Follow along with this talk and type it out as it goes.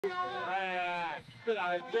In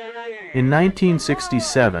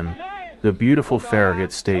 1967, the beautiful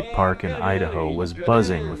Farragut State Park in Idaho was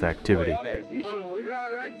buzzing with activity.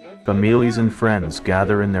 Families and friends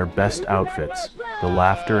gather in their best outfits. The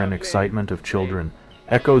laughter and excitement of children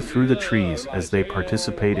echo through the trees as they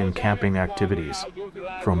participate in camping activities,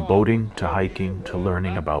 from boating to hiking to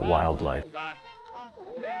learning about wildlife.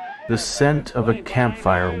 The scent of a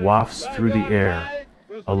campfire wafts through the air,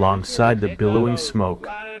 alongside the billowing smoke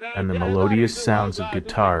and the melodious sounds of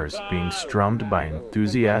guitars being strummed by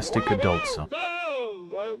enthusiastic adults.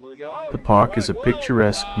 The park is a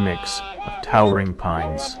picturesque mix of towering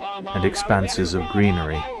pines and expanses of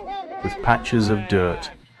greenery, with patches of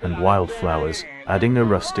dirt and wildflowers adding a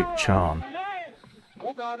rustic charm.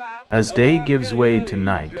 As day gives way to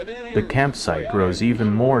night, the campsite grows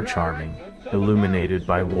even more charming, illuminated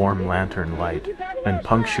by warm lantern light and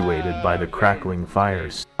punctuated by the crackling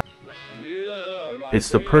fires. It's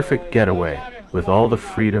the perfect getaway, with all the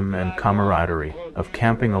freedom and camaraderie of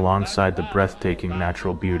camping alongside the breathtaking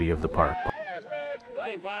natural beauty of the park.